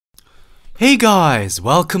Hey guys,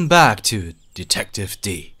 welcome back to Detective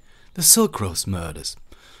D, the Silk Rose Murders.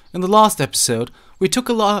 In the last episode, we took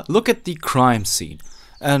a look at the crime scene,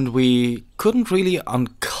 and we couldn't really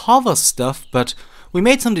uncover stuff, but we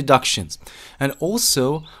made some deductions. And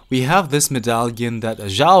also, we have this medallion that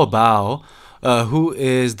Xiao Bao, who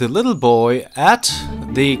is the little boy at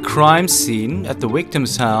the crime scene, at the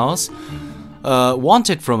victim's house,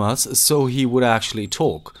 wanted from us so he would actually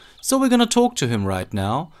talk. So we're gonna talk to him right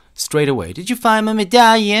now. Straight away. Did you find my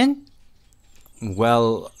medallion?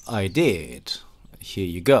 Well, I did. Here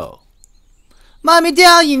you go. My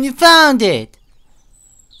medallion, you found it!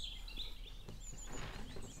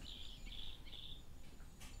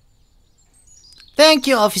 Thank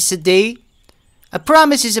you, Officer D. A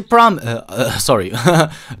promise is a promise. Sorry.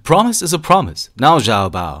 Promise is a promise. Now,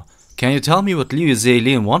 Xiao Bao, can you tell me what Liu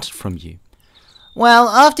Zilin wanted from you? Well,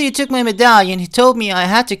 after you took my medallion, he told me I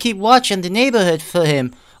had to keep watch on the neighborhood for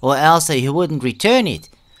him, or else he wouldn't return it.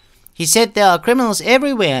 He said there are criminals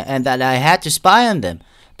everywhere and that I had to spy on them,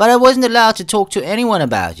 but I wasn't allowed to talk to anyone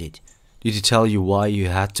about it. Did he tell you why you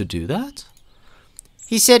had to do that?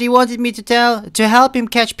 He said he wanted me to help him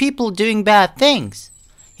catch people doing bad things.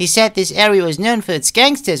 He said this area was known for its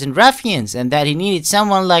gangsters and ruffians and that he needed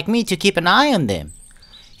someone like me to keep an eye on them.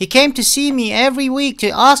 He came to see me every week to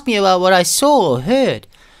ask me about what I saw or heard,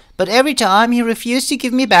 but every time he refused to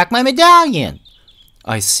give me back my medallion.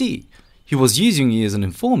 I see. He was using you as an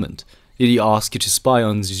informant. Did he ask you to spy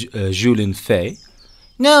on Julien Fay?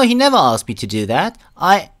 No, he never asked me to do that.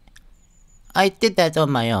 I did that on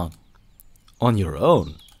my own. On your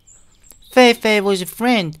own? Fei was a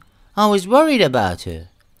friend. I was worried about her.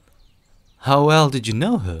 How well did you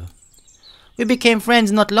know her? We became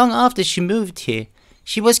friends not long after she moved here.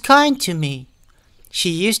 She was kind to me. She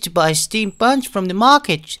used to buy steamed buns from the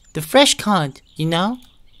market, the fresh kind, you know.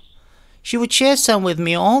 She would share some with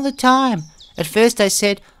me all the time. At first I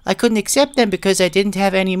said I couldn't accept them because I didn't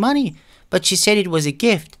have any money, but she said it was a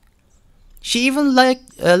gift. She even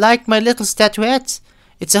liked my little statuettes.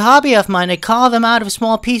 It's a hobby of mine. I carve them out of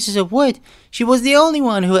small pieces of wood. She was the only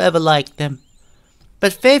one who ever liked them.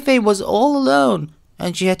 But Fei was all alone,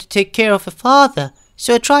 and she had to take care of her father,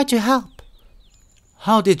 so I tried to help.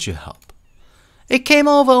 How did you help? I came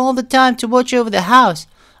over all the time to watch over the house.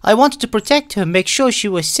 I wanted to protect her and make sure she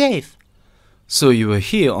was safe. So you were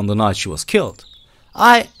here on the night she was killed?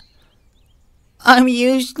 I'm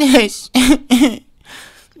useless. I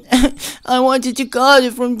wanted to guard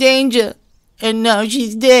her from danger, and now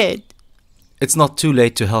she's dead. It's not too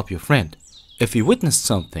late to help your friend. If he witnessed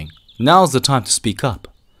something, now's the time to speak up.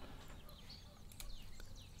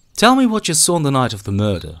 Tell me what you saw on the night of the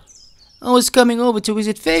murder. I was coming over to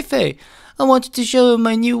visit Fei. I wanted to show her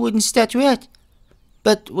my new wooden statuette.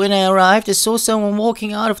 But when I arrived, I saw someone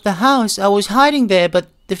walking out of the house. I was hiding there, but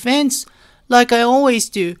the fence, like I always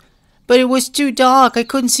do. But it was too dark, I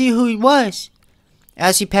couldn't see who it was.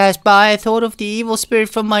 As he passed by, I thought of the evil spirit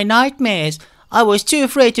from my nightmares. I was too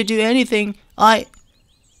afraid to do anything. I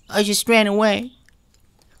just ran away.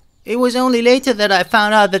 It was only later that I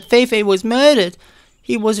found out that Fei was murdered.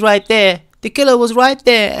 He was right there. The killer was right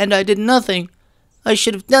there, and I did nothing. I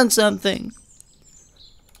should have done something.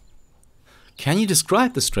 Can you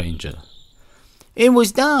describe the stranger? It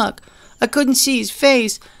was dark. I couldn't see his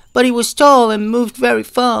face, but he was tall and moved very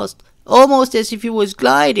fast, almost as if he was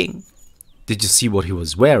gliding. Did you see what he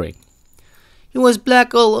was wearing? He was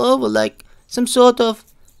black all over, like some sort of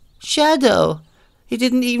shadow. He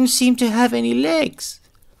didn't even seem to have any legs.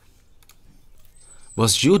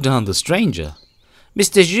 Was Jourdan the stranger?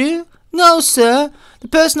 Mr. Zhu? No, sir. The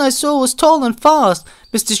person I saw was tall and fast.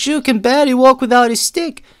 Mr. Zhu can barely walk without his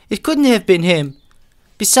stick. It couldn't have been him.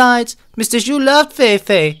 Besides, Mr. Zhu loved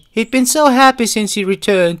Fei. He'd been so happy since he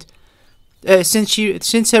returned.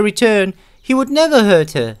 Since her return, he would never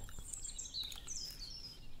hurt her.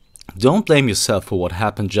 Don't blame yourself for what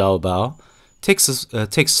happened, Xiao Bao.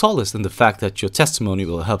 Take solace in the fact that your testimony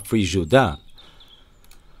will help free Jourdan.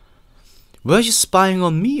 Were you spying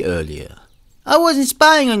on me earlier? I wasn't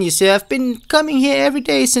spying on you, sir. I've been coming here every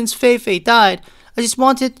day since Fei died.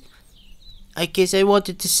 I guess I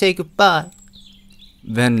wanted to say goodbye.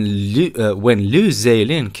 When Liu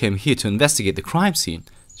Zilin came here to investigate the crime scene,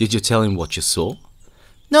 did you tell him what you saw?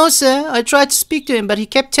 No, sir. I tried to speak to him, but he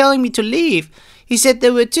kept telling me to leave. He said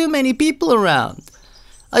there were too many people around.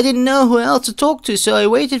 I didn't know who else to talk to, so I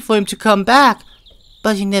waited for him to come back.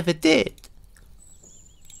 But he never did.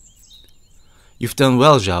 You've done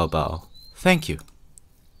well, Xiao Bao. Thank you.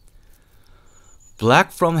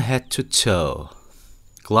 Black from head to toe,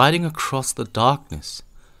 gliding across the darkness.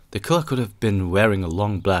 The killer could have been wearing a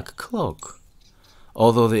long black cloak.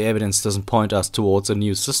 Although the evidence doesn't point us towards a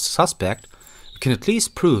new suspect, we can at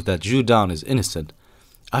least prove that Zhu Dan is innocent.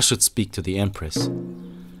 I should speak to the Empress.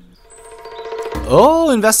 Oh,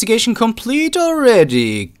 investigation complete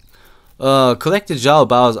already! Collected Xiao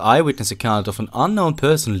Bao's eyewitness account of an unknown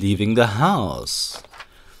person leaving the house.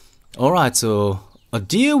 Alright, so a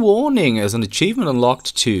dear warning as an achievement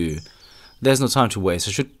unlocked too. There's no time to waste.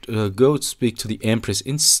 I should go speak to the Empress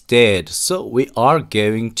instead. So we are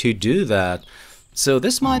going to do that. So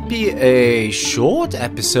this might be a short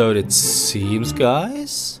episode, it seems,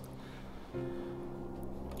 guys.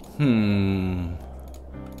 Can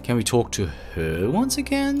we talk to her once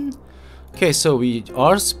again? Okay, so we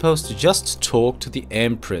are supposed to just talk to the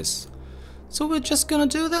Empress. So we're just gonna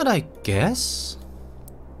do that, I guess.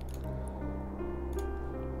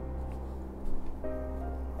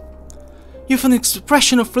 You've an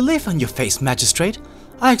expression of relief on your face, Magistrate.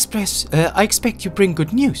 I expect you bring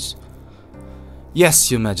good news.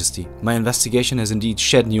 Yes, Your Majesty. My investigation has indeed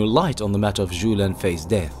shed new light on the matter of Zhu Lanfei's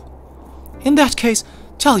death. In that case,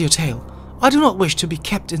 tell your tale. I do not wish to be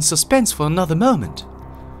kept in suspense for another moment.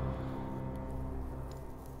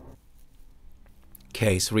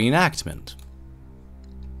 Case reenactment.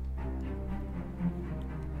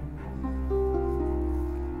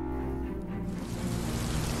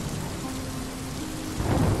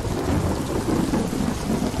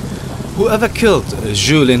 Whoever killed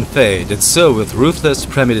Zhu Lanfei did so with ruthless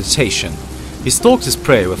premeditation. He stalked his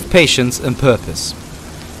prey with patience and purpose.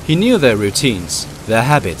 He knew their routines, their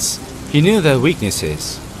habits. He knew their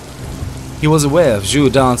weaknesses. He was aware of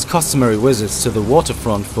Zhu Dan's customary visits to the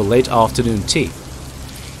waterfront for late afternoon tea.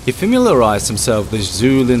 He familiarized himself with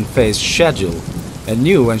Zhu Lanfei's schedule and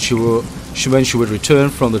knew when she would return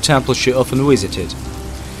from the temple she often visited.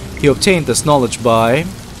 He obtained this knowledge by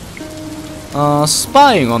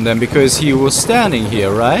spying on them because he was standing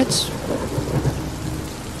here, right?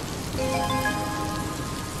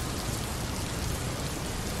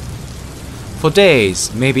 For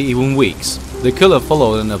days, maybe even weeks, the killer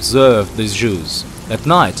followed and observed these Jews. At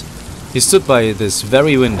night, he stood by this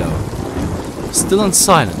very window. Still and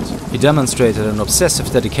silent, he demonstrated an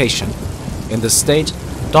obsessive dedication. In this state,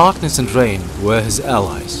 darkness and rain were his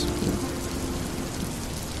allies.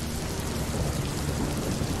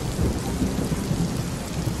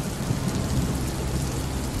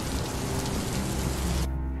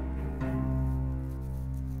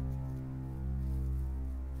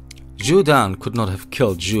 Zhu Dan could not have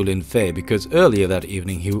killed Zhu Lanfei because earlier that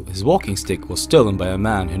evening his walking stick was stolen by a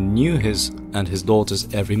man who knew his and his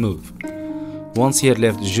daughter's every move. Once he had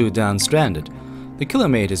left Zhu Dan stranded, the killer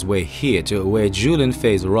made his way here to await Zhu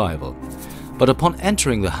Lanfei's arrival. But upon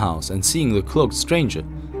entering the house and seeing the cloaked stranger,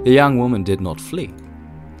 the young woman did not flee.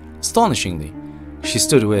 Astonishingly, she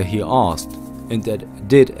stood where he asked and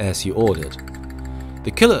did as he ordered.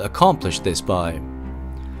 The killer accomplished this by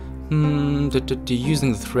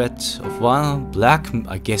using the threat of violent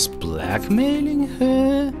blackmailing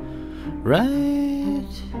her, right?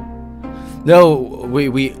 No,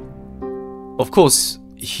 of course,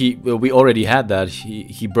 we already had that.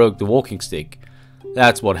 He broke the walking stick.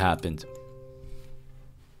 That's what happened.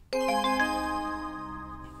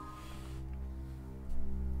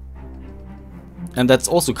 And that's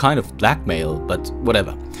also kind of blackmail, but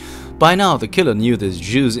whatever. By now, the killer knew the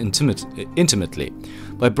Jews intimately.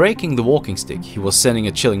 By breaking the walking stick, he was sending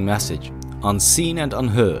a chilling message. Unseen and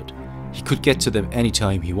unheard, he could get to them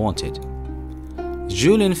anytime he wanted.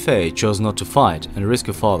 Zhu Lanfei chose not to fight and risk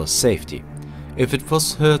her father's safety. If it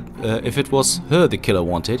was her the killer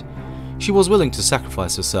wanted, she was willing to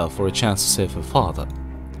sacrifice herself for a chance to save her father.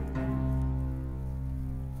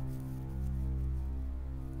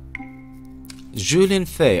 Zhu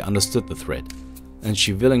Lanfei understood the threat, and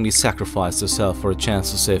she willingly sacrificed herself for a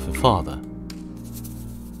chance to save her father.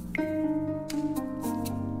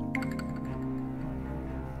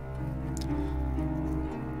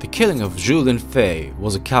 The killing of Zhu Lanfei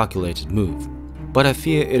was a calculated move, but I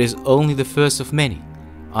fear it is only the first of many.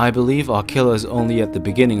 I believe our killer is only at the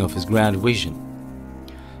beginning of his grand vision.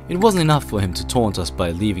 It wasn't enough for him to taunt us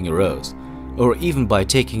by leaving a rose, or even by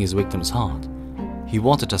taking his victim's heart. He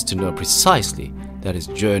wanted us to know precisely that his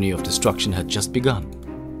journey of destruction had just begun.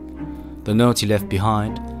 The note he left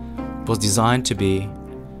behind was designed to be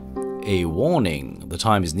a warning. The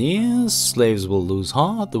time is near, slaves will lose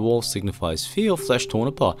heart, the wolf signifies fear of flesh torn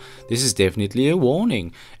apart. This is definitely a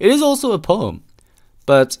warning. It is also a poem,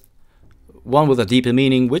 but one with a deeper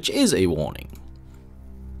meaning, which is a warning.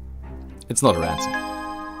 It's not a ransom.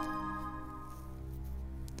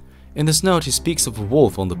 In this note he speaks of a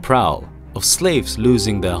wolf on the prowl, of slaves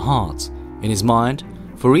losing their hearts. In his mind,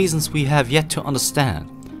 for reasons we have yet to understand,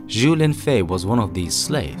 Zhu Linfei was one of these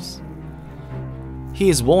slaves. He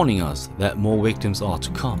is warning us that more victims are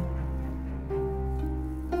to come.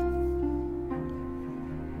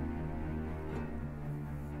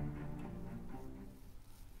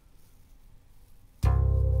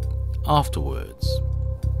 Afterwards,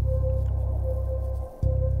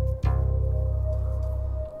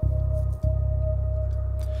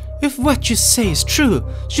 If what you say is true,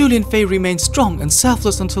 Zhu Linfei remained strong and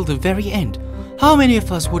selfless until the very end. How many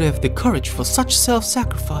of us would have the courage for such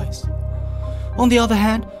self-sacrifice? On the other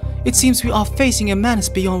hand, it seems we are facing a menace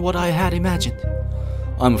beyond what I had imagined.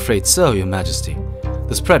 I'm afraid so, Your Majesty.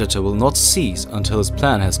 This predator will not cease until his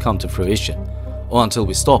plan has come to fruition, or until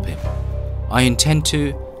we stop him. I intend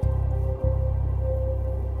to...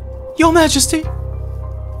 Your Majesty!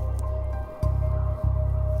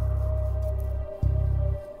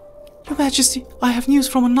 Your Majesty, I have news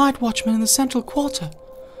from a night watchman in the central quarter.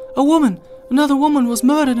 Another woman was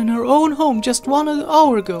murdered in her own home just 1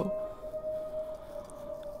 hour ago.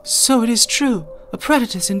 So it is true, a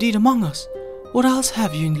predator is indeed among us. What else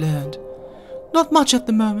have you learned? Not much at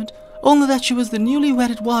the moment, only that she was the newly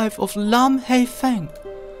wedded wife of Lam Hei Feng,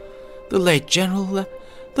 the late General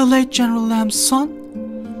Lam's son.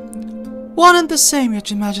 One and the same, Your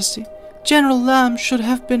Majesty. General Lam should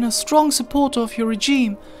have been a strong supporter of your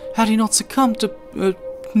regime had he not succumbed to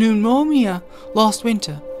pneumonia last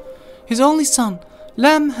winter. His only son,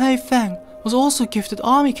 Lam Hei Feng, was also gifted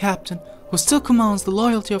army captain who still commands the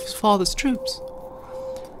loyalty of his father's troops.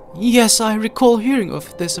 Yes, I recall hearing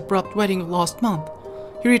of this abrupt wedding last month.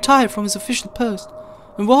 He retired from his official post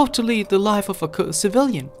and vowed to lead the life of a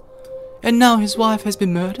civilian. And now his wife has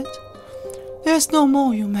been murdered? There is no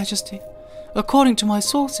more, Your Majesty. According to my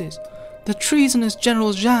sources, the treasonous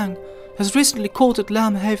General Zhang has recently courted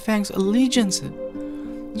Lam Hei Feng's allegiance.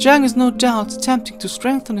 Zhang is no doubt attempting to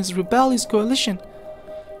strengthen his rebellious coalition.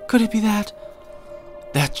 Could it be that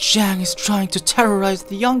Zhang is trying to terrorize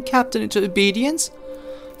the young captain into obedience?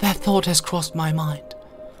 That thought has crossed my mind.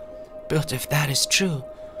 But if that is true,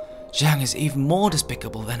 Zhang is even more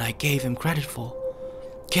despicable than I gave him credit for.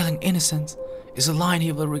 Killing innocents is a line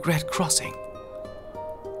he will regret crossing.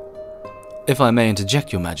 If I may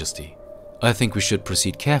interject, Your Majesty, I think we should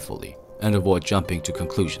proceed carefully and avoid jumping to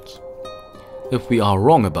conclusions. If we are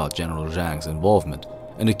wrong about General Zhang's involvement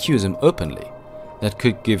and accuse him openly, that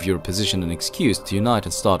could give your position an excuse to unite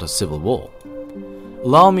and start a civil war.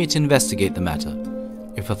 Allow me to investigate the matter.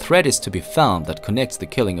 If a thread is to be found that connects the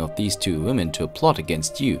killing of these 2 women to a plot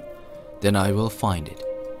against you, then I will find it.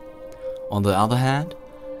 On the other hand,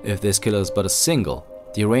 if this killer is but a single,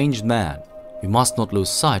 deranged man, we must not lose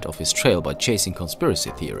sight of his trail by chasing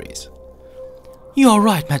conspiracy theories. You are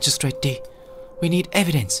right, Magistrate D. We need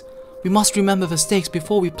evidence. We must remember the stakes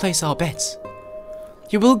before we place our bets.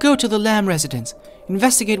 You will go to the Lam residence,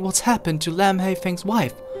 investigate what's happened to Lam Hei Feng's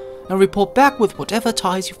wife, and report back with whatever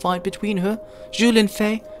ties you find between her, Zhu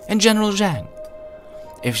Linfei, and General Zhang.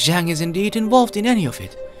 If Zhang is indeed involved in any of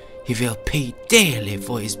it, he will pay dearly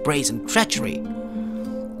for his brazen treachery.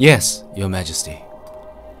 Yes, Your Majesty.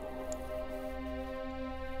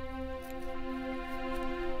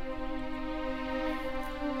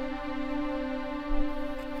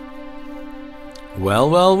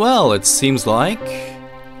 Well, it seems like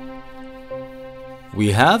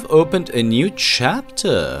we have opened a new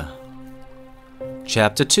chapter.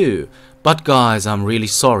 Chapter 2. But guys, I'm really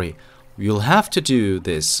sorry. We'll have to do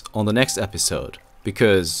this on the next episode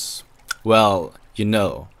because, well, you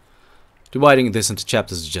know, dividing this into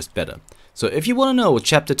chapters is just better. So if you want to know what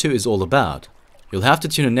chapter 2 is all about, you'll have to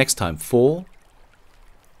tune in next time for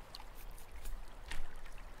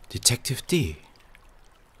Detective D.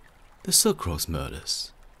 The Silk Rose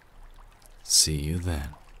Murders. See you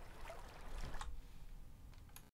then.